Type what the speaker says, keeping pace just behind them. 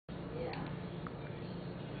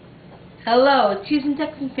Hello, Tucson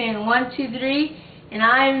Texan fan 123, and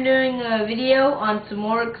I am doing a video on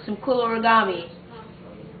some cool origami.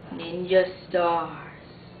 Ninja stars.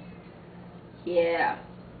 Yeah.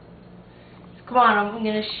 So come on, I'm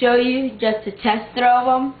gonna show you just a test throw of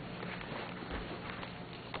them.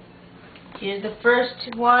 Here's the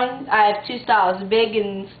first one. I have two styles, big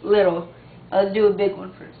and little. I'll do a big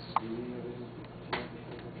one first. That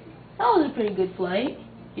was a pretty good flight.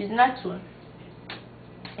 Here's the next one.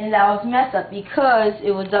 And that was a mess up because it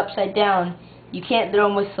was upside down. You can't throw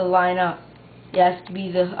them with the line up. It has to be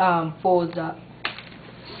the folds up.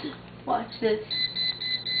 Watch this.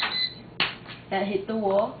 That hit the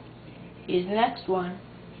wall. Here's the next one.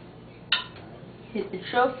 Hit the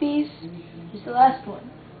trophies. Here's the last one.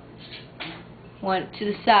 Went to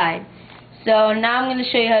the side. So now I'm going to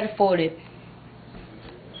show you how to fold it.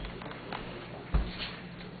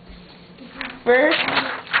 First,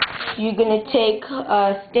 you're going to take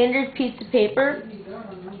a standard piece of paper.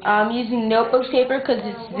 I'm using notebook paper because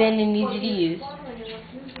it's thin and easy to use.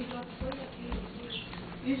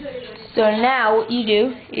 So now what you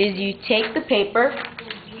do is you take the paper,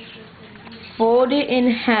 fold it in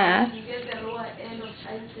half,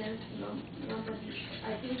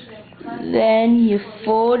 then you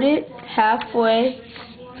fold it halfway.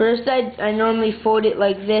 First I normally fold it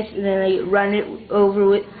like this, and then I run it over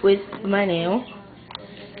with my nail.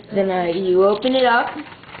 Then you open it up,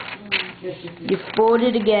 you fold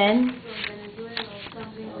it again,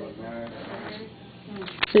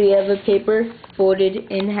 so you have a paper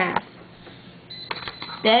folded in half.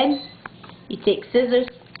 Then you take scissors,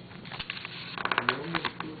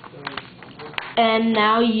 and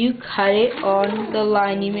now you cut it on the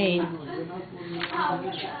line you made.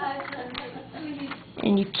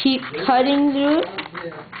 And you keep cutting through it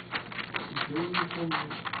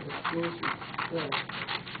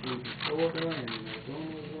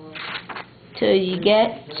till you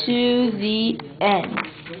get to the end.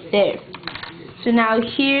 There. So now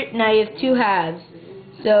you have two halves.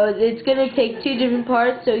 So it's going to take two different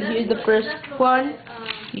parts. So here's the first one.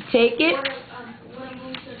 You take it,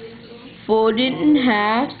 fold it in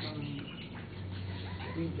half,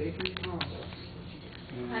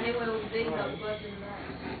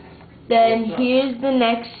 then here's the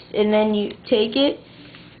next, and then you take it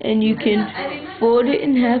and you can fold it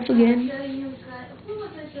in half again.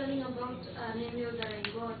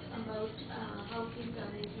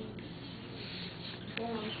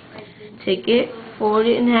 Take it, fold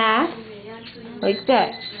it in half, like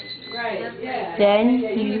that. Then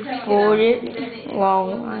you fold it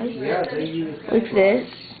longwise, like this.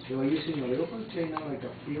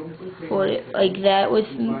 Fold it like that with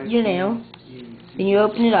your nail. Then you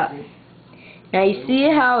open it up. Now you see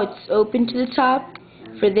how it's open to the top?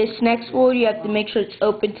 For this next fold, you have to make sure it's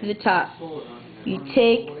open to the top. You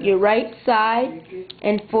take your right side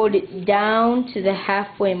and fold it down to the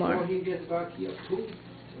halfway mark.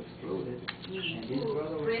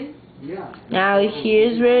 Now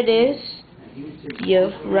here's where it is.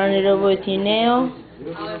 You run it over with your nail,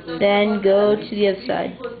 then go to the other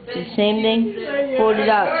side. Do the same thing, fold it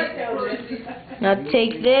up. Now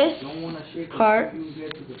take this part,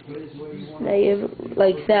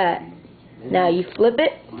 like that. Now you flip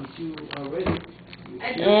it,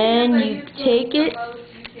 and you take it,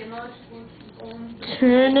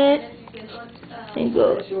 turn it, and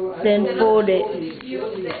go, then fold it.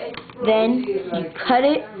 Then you cut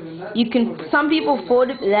it. Some people fold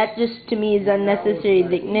it, but that just to me is unnecessary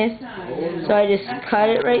thickness. So I just cut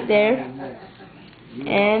it right there,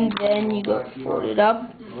 and then you go fold it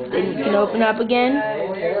up. Then you can open up again.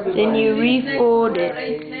 Then you refold it.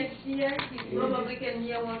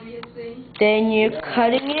 Then you're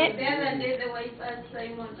cutting it.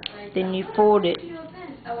 Then you fold it.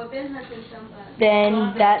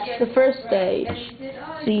 Then that's the first stage.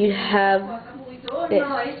 So you have this.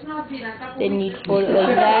 Then you fold it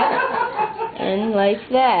like that and like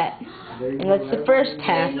that. And that's the first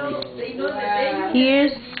half.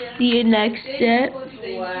 Here's the next step.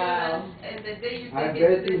 Wow. I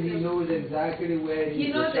bet he knows exactly where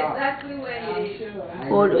he knows exactly where he is.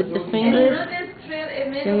 Fold with the finger,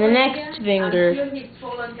 and the next finger.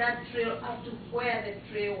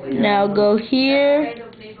 Now go here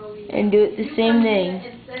and do it the same thing.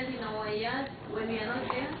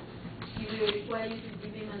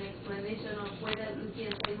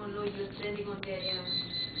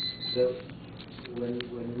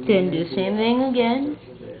 Then do the same thing again.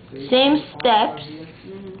 Same steps.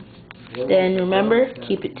 Then remember,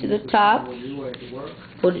 keep it to the top.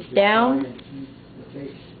 Put it down.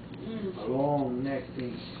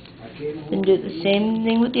 Then do the same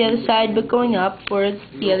thing with the other side, but going up towards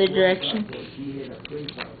the other direction.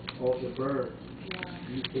 of the bird.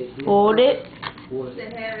 You take this fold it,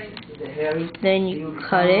 the herring. then you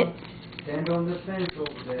cut it, stand on the fence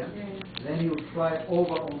over there, then you fly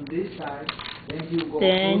over on this side, then you go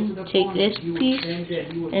then to the take pond, this you piece stand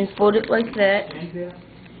there, you and fold it like that, stand there,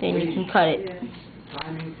 then you can cut it.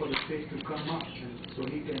 timing for the fish to come up, and so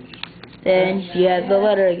he can. Then you have the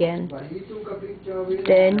letter again. But he took a picture of it.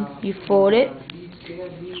 Then And, you fold it he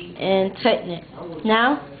scared me. and tighten it.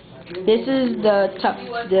 Now, this is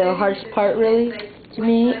the hardest part really to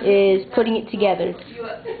me, is putting it together.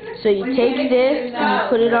 So you take this and you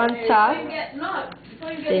put it on top,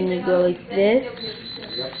 then you go like this.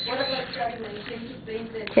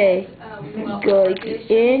 Okay, go like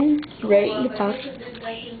in, right in the pocket.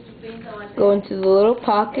 Go into the little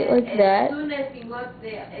pocket like that.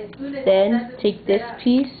 Then take this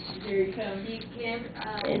piece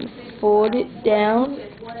and fold it down.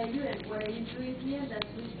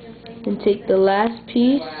 Then take the last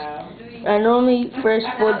piece. I normally first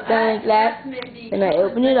fold it down like that, and I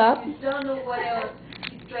open it up,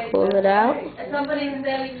 pull it out. Somebody is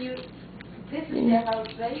telling you, this is their house,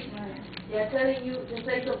 right? They are telling you the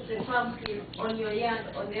size of the pumpkin on your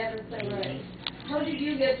yard on the other side. Right? How did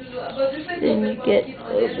you get to know about the size of the Then you pumpkin on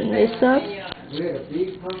the other open side this of up. the yard? We had a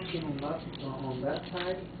big pumpkin on that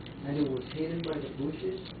side, and it was hidden by the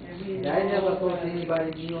bushes. And I never thought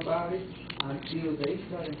anybody knew about it until they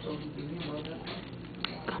started talking to me about that.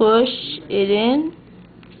 Push it in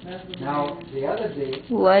Now, the other day,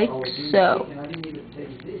 like I was doing so. chicken, I didn't even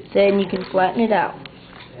take this. Then you can flatten it out.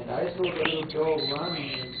 And I saw the little dog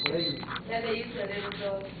running and playing. Yeah, they used to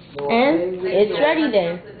little dog. And it's ready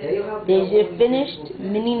then. There's your finished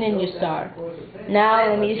mini ninja star. Now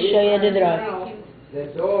let me show you the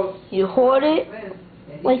draw. You hold it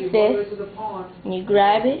like this, and you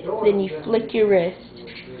grab it, then you flick your wrist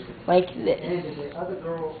like this.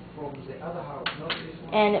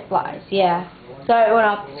 And it flies, yeah. Sorry it went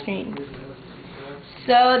off the screen.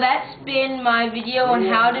 So that's been my video on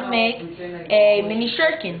how to make a mini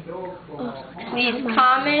shuriken. Please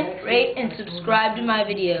comment, rate, and subscribe to my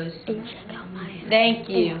videos. Thank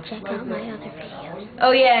you. Check out my other videos.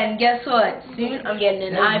 Oh yeah, and guess what? Soon I'm getting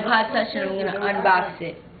an iPod Touch and I'm going to unbox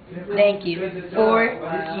it. Thank you.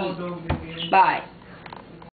 4G. Bye.